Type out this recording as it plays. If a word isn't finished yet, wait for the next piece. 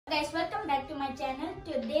Guys, welcome back to my channel.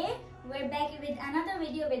 Today we're back with another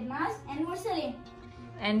video with Maz and Mursaleen.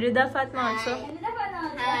 And Rida Fatma also. And Rida Fatma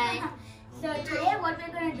also. Hi. So today what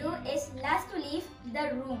we're going to do is last to leave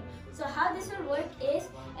the room. So how this will work is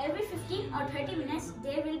every 15 or 30 minutes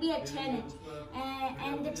there will be a challenge.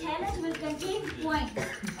 And the challenge will contain points.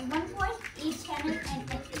 1 point each channel and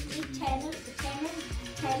each challenge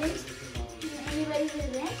anybody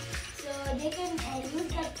will win. So they can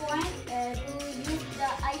use that point to use the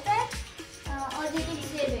iPad or they can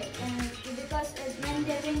save it. Because when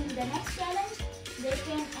they win the next challenge, they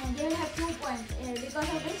will have 2 points. Because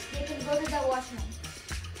of which they can go to the washroom.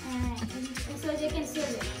 And so they can save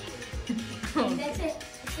it. And that's it.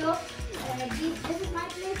 So this is my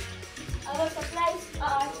plate. Our supplies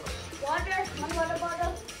are water, 1 water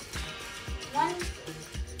bottle, 1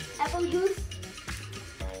 apple juice,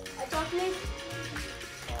 a chocolate,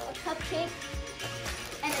 a cupcake,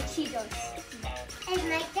 and a Cheetos. And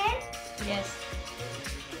my turn? Yes.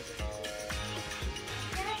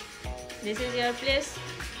 This is your place.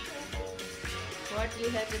 What you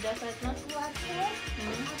have with the Fatma? Water,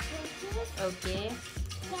 Okay.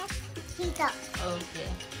 Cheetos. Okay.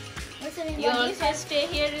 Mursaleen, You also stay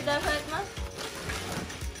here with the Fatma?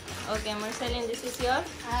 Okay, Mursaleen, this is your?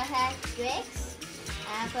 I have Twix,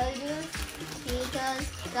 apple juice, Cheetos,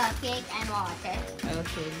 cupcake and water.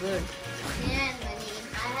 Okay, good. And money.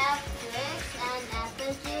 I have Twix and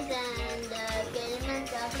apple juice and caramel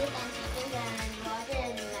chocolate and Cheetos and water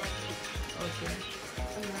and Maggi. Okay.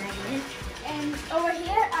 And over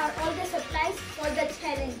here are all the supplies for the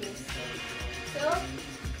challenges. So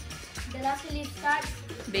the last release starts.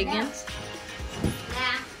 Begins.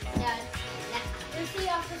 We'll see you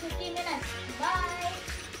after 15 minutes. Bye.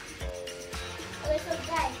 Okay, so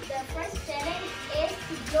guys, the first challenge is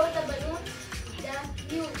to blow the balloon. The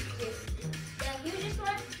hugest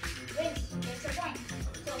one wins. Gets a point.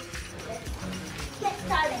 So let's get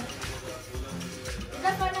started.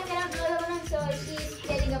 The partner cannot blow the balloon, so she's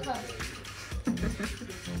getting a point.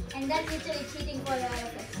 And that's literally cheating for all of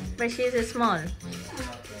us. But she is small.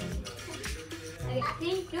 Okay,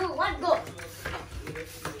 3, 2, 1, go!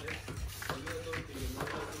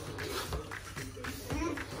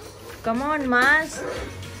 Come on, Maz.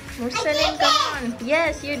 Mursaleen, come on.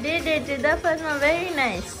 Yes, you did it. Rida Fatma, very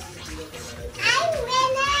nice. I'm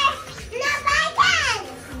winner! No button!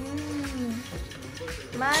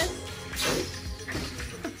 Maz.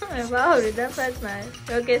 Wow, Rida Fatma.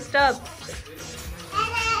 Okay, stop. And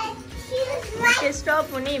I choose one. Okay, stop,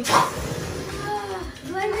 Munib.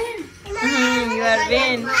 Do I win? You are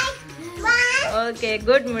win. One. Okay,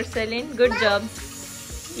 good, Mursaleen. Good job.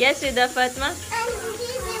 Yes, Rida Fatma.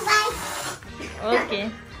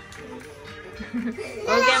 Okay.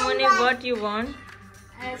 Okay, Munib, what you want?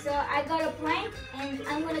 So I got a point and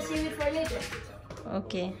I'm gonna save it for later.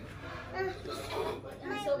 Okay.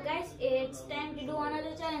 So guys, it's time to do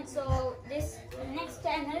another challenge. So this next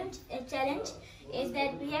challenge is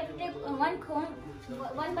that we have to take 1 cone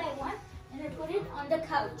one by one and we put it on the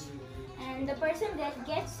couch. And the person that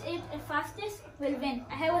gets it fastest will win.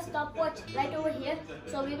 I have a stopwatch right over here,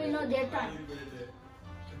 so we will know their time.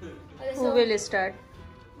 Okay, Who will start?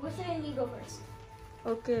 Mursaleen will go first.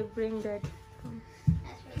 Okay, bring that.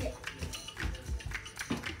 Okay.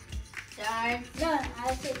 Start. No,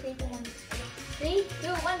 I'll say 3, 2, 1. 3, 2,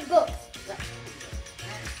 1, go!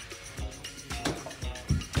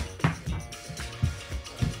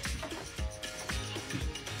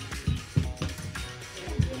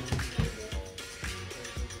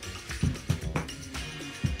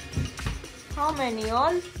 How many?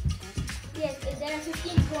 All? Yes, there are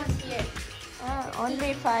 15 cones here.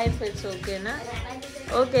 Only 5 is okay, na?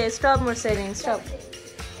 Okay, stop, Mursaleen, stop.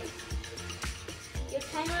 Your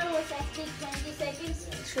timer was actually 20 seconds.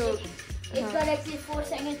 Sure. It got actually 4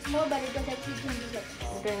 seconds more, but it was actually 20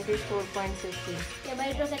 seconds. 24.50. Yeah, but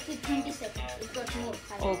it was actually 20 seconds. It got more.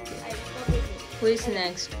 Okay. I stopped it. Who is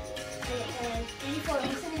next? 24.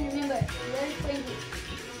 Mursaleen, remember, you are 20.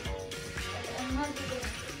 I'm not doing it.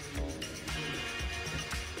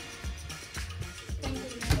 20,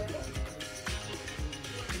 remember.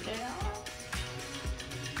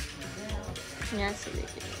 Yes,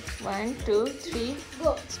 1, 2, 3,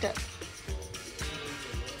 Go. stop.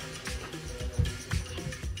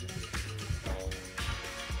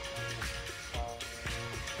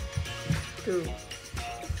 Two.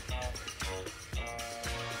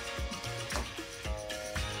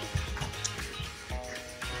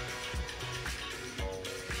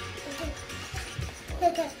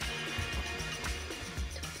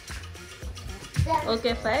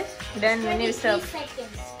 Okay, 5. Done. Munir, stop. 23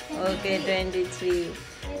 seconds. Okay, 23.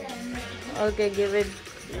 Okay, give it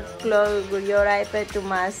your iPad to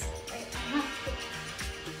Mars.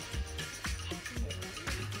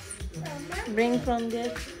 Bring from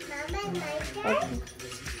there. Okay.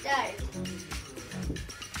 Start.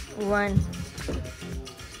 1,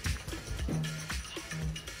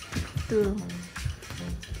 2,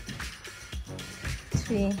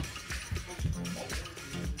 3,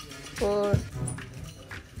 4,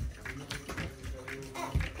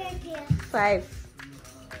 5.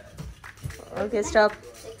 Okay, stop.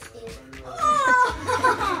 16.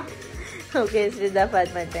 Okay, it's Rida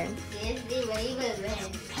Fatma time. Yes, the very well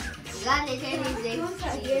win. God, it is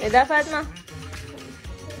Rida Fatma.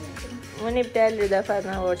 Munib, tell Rida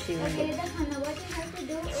Fatma what she will Okay, do. Rida Fatma, what you have to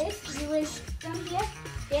do is you will come here,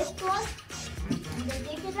 taste pause, and then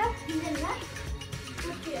take it up, and then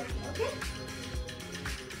put here. Okay?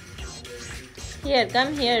 Here,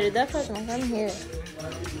 come here, Rida Fatma, come here.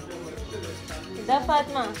 Rida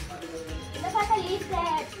Fatma. Rida Fatma, leave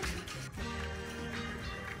that.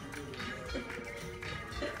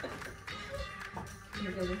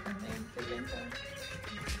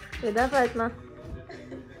 Rida Fatma.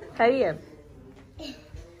 Hurry up.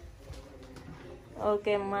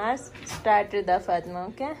 Okay, Mars, start Rida Fatma,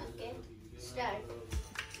 okay? Okay, start.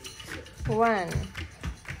 1,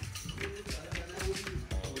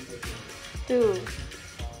 2,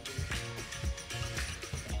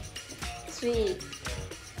 3,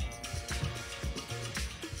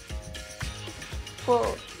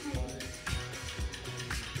 4.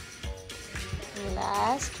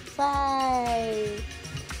 Last 5.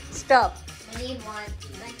 Stop. We need 1.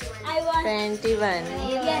 21. I want. 21.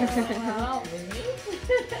 Yes.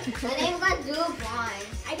 But they've got 2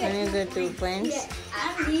 points. I Can you get 2 points? Yeah,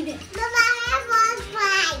 I'm leading. Mama, I have 1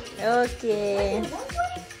 point. Okay.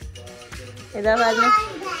 Rida Fatma.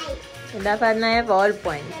 Rida Fatma have all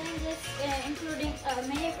points. Challenges including a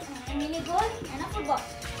mini goal and a football.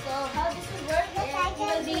 So how this will work is you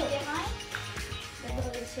will be behind. The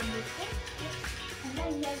ball is in this thing. And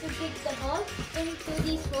then you have to kick the ball into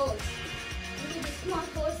these holes. Into these small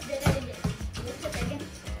holes that are in this. Just a second.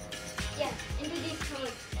 Yeah, into these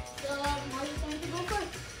holes. So now you're going to go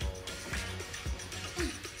first.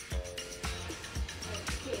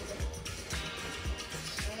 Here you go.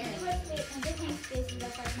 First place and this next place is the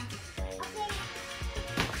partner. Okay.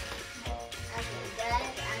 Okay, that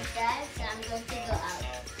and that, so I'm going to go out.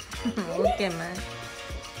 Okay, man.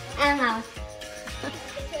 I'm out. Okay,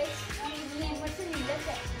 so it's only me and what's in that's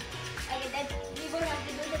it. Okay, that we both have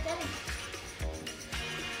to do the challenge.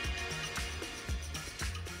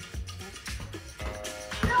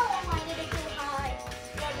 No, I did it too high.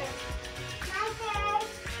 My turn.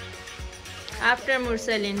 After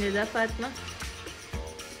Mursalin, Rida Fatma.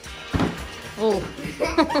 Oh.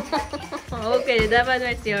 Okay, Rida Fatma,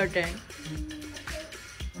 it's your turn.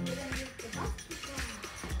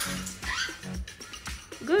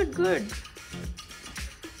 Good, good.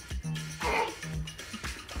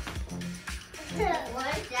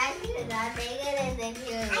 What chances are bigger than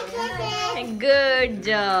you? Good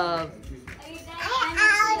job. Okay, then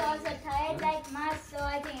I'm also tired like Mars, so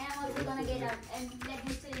I think I'm also gonna get up and let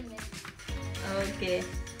me sit in this. Okay.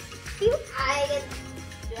 I get.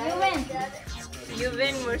 You win. You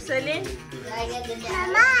win, Mursalin. I get the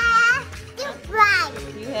Mama, you right.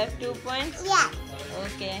 You have 2 points? Yeah.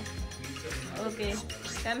 Okay. Okay.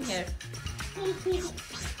 Come here.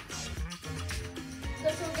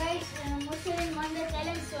 So guys, Muslim won the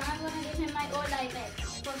challenge, so I'm gonna give him my old iPad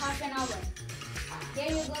for half an hour. There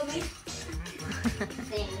you go, mate.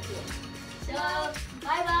 Thank you. So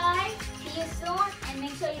bye bye. See you soon, and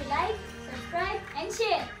make sure you like, subscribe, and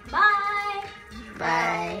share. Bye.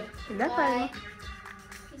 Bye. Rida Fatma.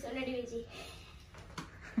 He's already busy.